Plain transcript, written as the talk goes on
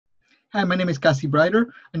Hi, my name is Cassie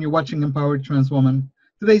and you're watching Empowered Trans Woman.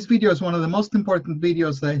 Today's video is one of the most important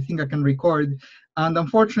videos that I think I can record, and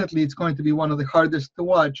unfortunately it's going to be one of the hardest to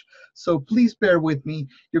watch, so please bear with me.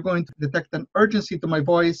 You're going to detect an urgency to my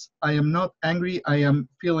voice. I am not angry. I am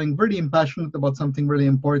feeling very impassionate about something really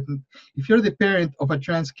important. If you're the parent of a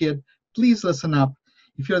trans kid, please listen up.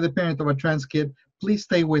 If you're the parent of a trans kid, please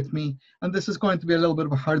stay with me. And this is going to be a little bit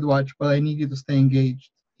of a hard watch, but I need you to stay engaged.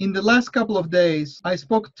 In the last couple of days, I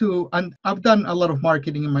spoke to, and I've done a lot of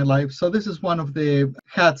marketing in my life, so this is one of the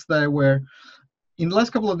hats that I wear. In the last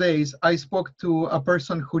couple of days, I spoke to a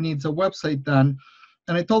person who needs a website done,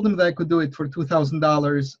 and I told them that I could do it for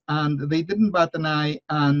 $2,000, and they didn't bat an eye,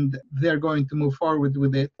 and they're going to move forward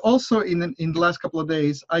with it. Also, in the last couple of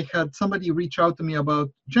days, I had somebody reach out to me about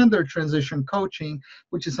gender transition coaching,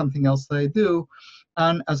 which is something else that I do.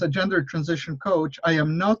 And as a gender transition coach, I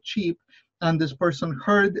am not cheap. And this person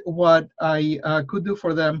heard what I could do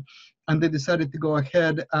for them, and they decided to go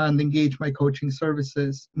ahead and engage my coaching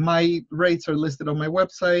services. My rates are listed on my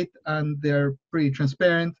website, and they're pretty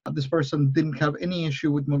transparent. This person didn't have any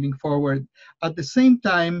issue with moving forward. At the same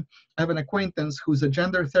time, I have an acquaintance who's a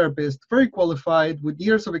gender therapist, very qualified, with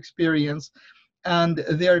years of experience, and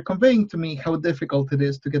they are conveying to me how difficult it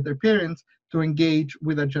is to get their parents to engage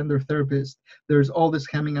with a gender therapist. There's all this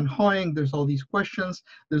hemming and hawing, there's all these questions,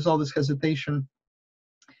 there's all this hesitation,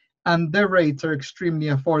 and their rates are extremely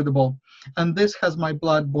affordable. And this has my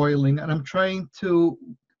blood boiling, and I'm trying to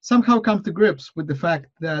somehow come to grips with the fact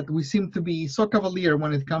that we seem to be so cavalier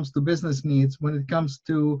when it comes to business needs, when it comes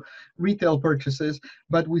to retail purchases,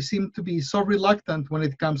 but we seem to be so reluctant when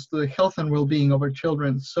it comes to the health and well-being of our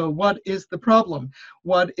children. So what is the problem?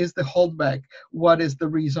 What is the holdback? What is the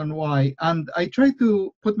reason why? And I try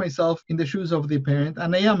to put myself in the shoes of the parent,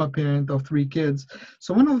 and I am a parent of 3 kids.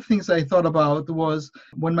 So one of the things I thought about was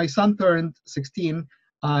when my son turned 16,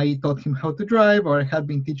 I taught him how to drive, or I had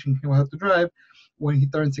been teaching him how to drive. When he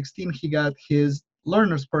turned 16, he got his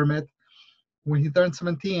learner's permit. When he turned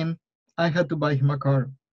 17, I had to buy him a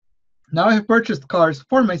car. Now, I have purchased cars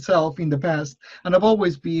for myself in the past, and I've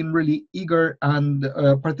always been really eager and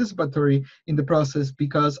participatory in the process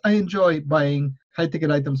because I enjoy buying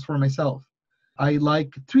high-ticket items for myself. I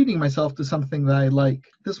like treating myself to something that I like.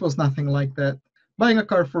 This was nothing like that. Buying a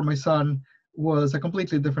car for my son was a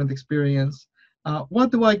completely different experience.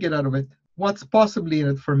 What do I get out of it? What's possibly in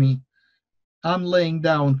it for me? I'm laying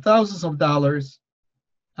down thousands of dollars,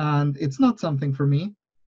 and it's not something for me.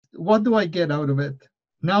 What do I get out of it?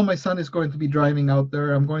 Now my son is going to be driving out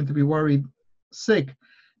there. I'm going to be worried sick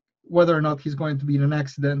whether or not he's going to be in an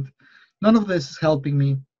accident. None of this is helping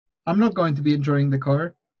me. I'm not going to be enjoying the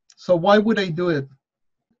car. So why would I do it?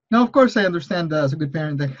 Now, of course, I understand that as a good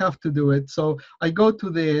parent, I have to do it. So I go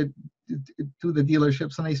to the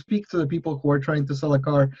dealerships and I speak to the people who are trying to sell a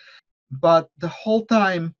car. But the whole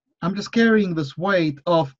time, I'm just carrying this weight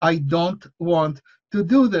of I don't want to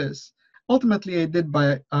do this. Ultimately, I did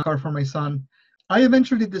buy a car for my son. I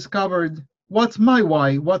eventually discovered what's my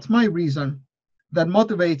why, what's my reason that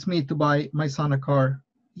motivates me to buy my son a car.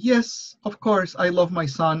 Yes, of course, I love my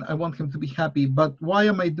son. I want him to be happy, but why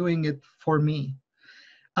am I doing it for me?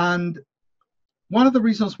 And one of the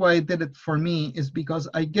reasons why I did it for me is because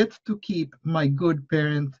I get to keep my good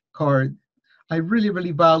parent card. I really,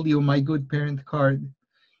 really value my good parent card.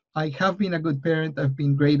 I have been a good parent. I've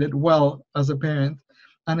been graded well as a parent,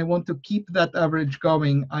 and I want to keep that average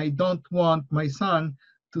going. I don't want my son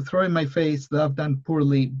to throw in my face that I've done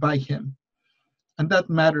poorly by him. And that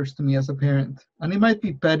matters to me as a parent. And it might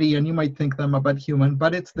be petty, and you might think that I'm a bad human,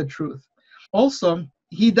 but it's the truth. Also,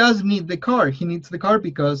 he does need the car. He needs the car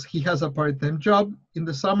because he has a part-time job in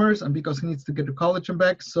the summers and because he needs to get to college and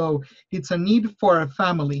back. So it's a need for a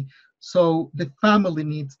family. So the family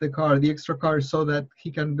needs the car, the extra car, so that he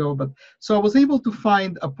can go. But so I was able to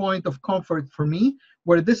find a point of comfort for me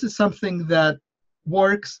where this is something that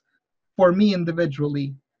works for me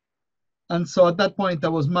individually. And so at that point, I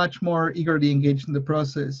was much more eagerly engaged in the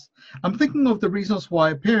process. I'm thinking of the reasons why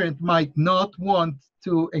a parent might not want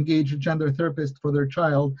to engage a gender therapist for their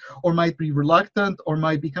child, or might be reluctant, or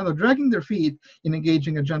might be kind of dragging their feet in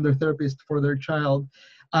engaging a gender therapist for their child.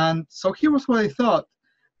 And so here was what I thought.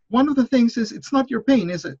 One of the things is, it's not your pain,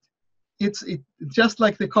 is it? It's just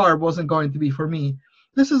like the car wasn't going to be for me.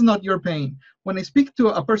 This is not your pain. When I speak to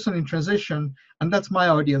a person in transition, and that's my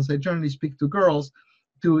audience, I generally speak to girls,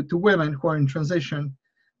 to women who are in transition.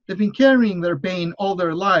 They've been carrying their pain all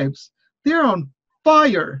their lives. They're on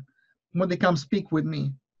fire when they come speak with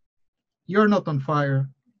me. You're not on fire.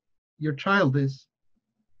 Your child is.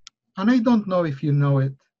 And I don't know if you know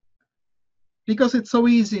it. Because it's so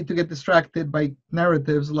easy to get distracted by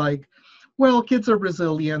narratives like, well, kids are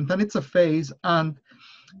resilient and it's a phase and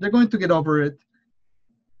they're going to get over it.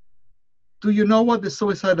 Do you know what the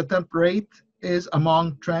suicide attempt rate is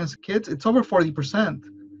among trans kids? It's over 40%.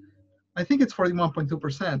 I think it's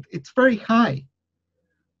 41.2%. It's very high.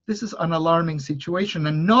 This is an alarming situation,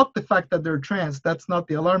 and not the fact that they're trans. That's not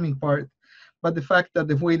the alarming part, but the fact that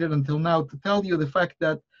they've waited until now to tell you the fact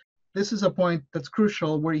that this is a point that's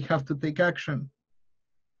crucial where you have to take action.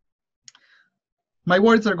 My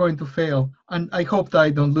words are going to fail, and I hope that I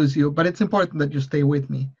don't lose you, but it's important that you stay with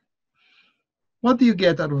me. What do you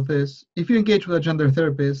get out of this? If you engage with a gender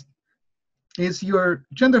therapist, is your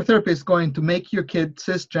gender therapist going to make your kid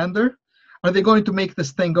cisgender? Are they going to make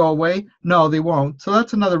this thing go away? No, they won't. So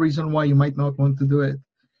that's another reason why you might not want to do it.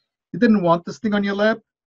 You didn't want this thing on your lap.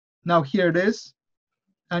 Now here it is,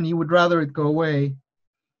 and you would rather it go away.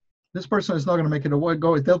 This person is not going to make it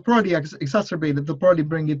go. They'll probably exacerbate it. They'll probably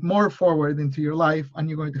bring it more forward into your life, and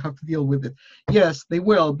you're going to have to deal with it. Yes, they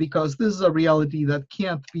will, because this is a reality that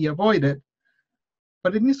can't be avoided.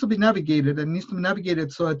 But it needs to be navigated, and it needs to be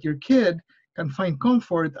navigated so that your kid can find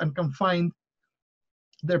comfort and can find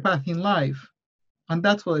their path in life. And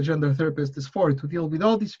that's what a gender therapist is for, to deal with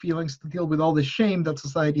all these feelings, to deal with all the shame that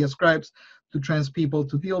society ascribes to trans people,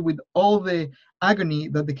 to deal with all the agony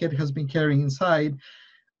that the kid has been carrying inside.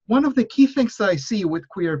 One of the key things that I see with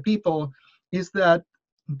queer people is that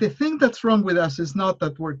the thing that's wrong with us is not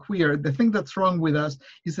that we're queer. The thing that's wrong with us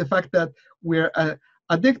is the fact that we're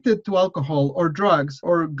addicted to alcohol or drugs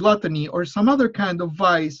or gluttony or some other kind of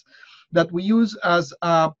vice that we use as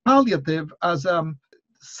a palliative, as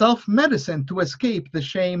self-medicine to escape the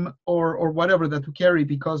shame or whatever that we carry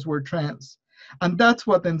because we're trans. And that's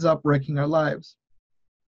what ends up wrecking our lives.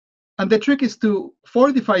 And the trick is to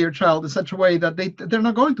fortify your child in such a way that they're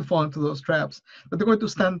not going to fall into those traps, that they're going to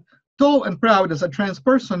stand tall and proud as a trans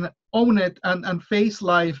person, own it, and face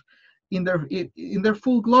life in their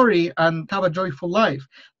full glory and have a joyful life.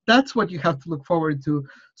 That's what you have to look forward to.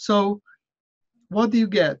 So what do you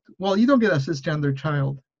get? Well, you don't get a cisgender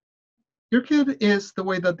child. Your kid is the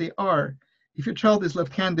way that they are. If your child is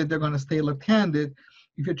left-handed, they're going to stay left-handed.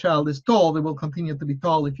 If your child is tall, they will continue to be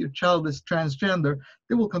tall. If your child is transgender,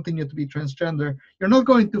 they will continue to be transgender. You're not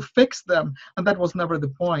going to fix them, and that was never the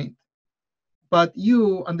point. But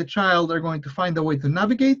you and the child are going to find a way to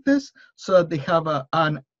navigate this so that they have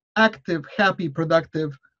an active, happy,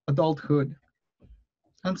 productive adulthood.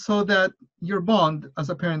 And so that your bond as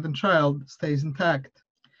a parent and child stays intact.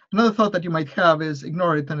 Another thought that you might have is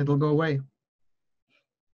ignore it and it'll go away.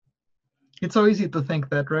 It's so easy to think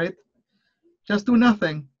that, right? Just do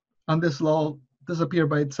nothing and this will all disappear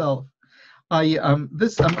by itself. I'm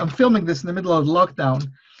filming this in the middle of lockdown,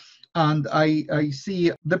 and I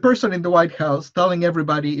see the person in the White House telling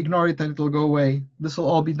everybody, ignore it and it'll go away. This will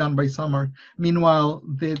all be done by summer. Meanwhile,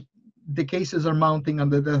 the cases are mounting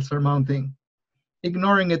and the deaths are mounting.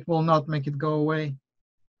 Ignoring it will not make it go away.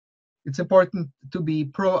 It's important to be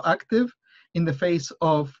proactive in the face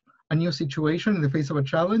of a new situation, in the face of a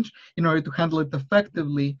challenge, in order to handle it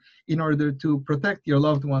effectively, in order to protect your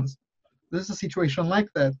loved ones. This is a situation like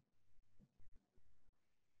that.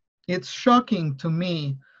 It's shocking to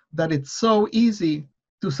me that it's so easy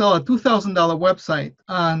to sell a $2,000 website,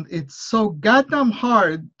 and it's so goddamn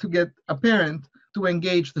hard to get a parent to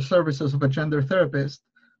engage the services of a gender therapist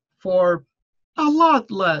for a lot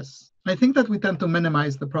less. I think that we tend to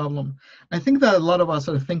minimize the problem. I think that a lot of us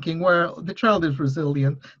are thinking, well, the child is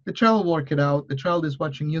resilient, the child will work it out, the child is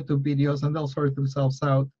watching YouTube videos and they'll sort themselves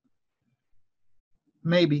out.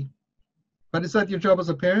 Maybe. But is that your job as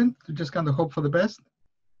a parent, to just kind of hope for the best?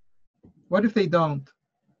 What if they don't?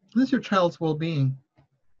 This is your child's well-being.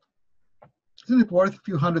 Isn't it worth a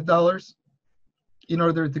few $100s in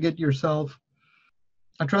order to get yourself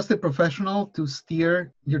a trusted professional to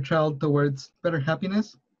steer your child towards better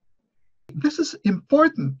happiness? This is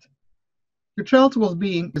important. Your child's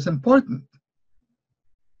well-being is important.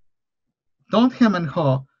 Don't hem and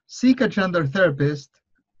haw. Seek a gender therapist,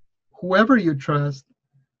 whoever you trust,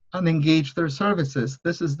 and engage their services.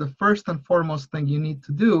 This is the first and foremost thing you need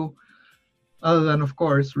to do, other than, of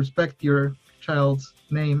course, respect your child's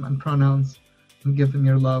name and pronouns and give them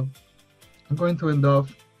your love. I'm going to end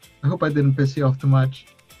off. I hope I didn't piss you off too much.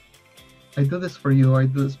 I do this for you. I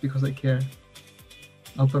do this because I care.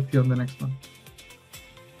 I'll talk to you on the next one.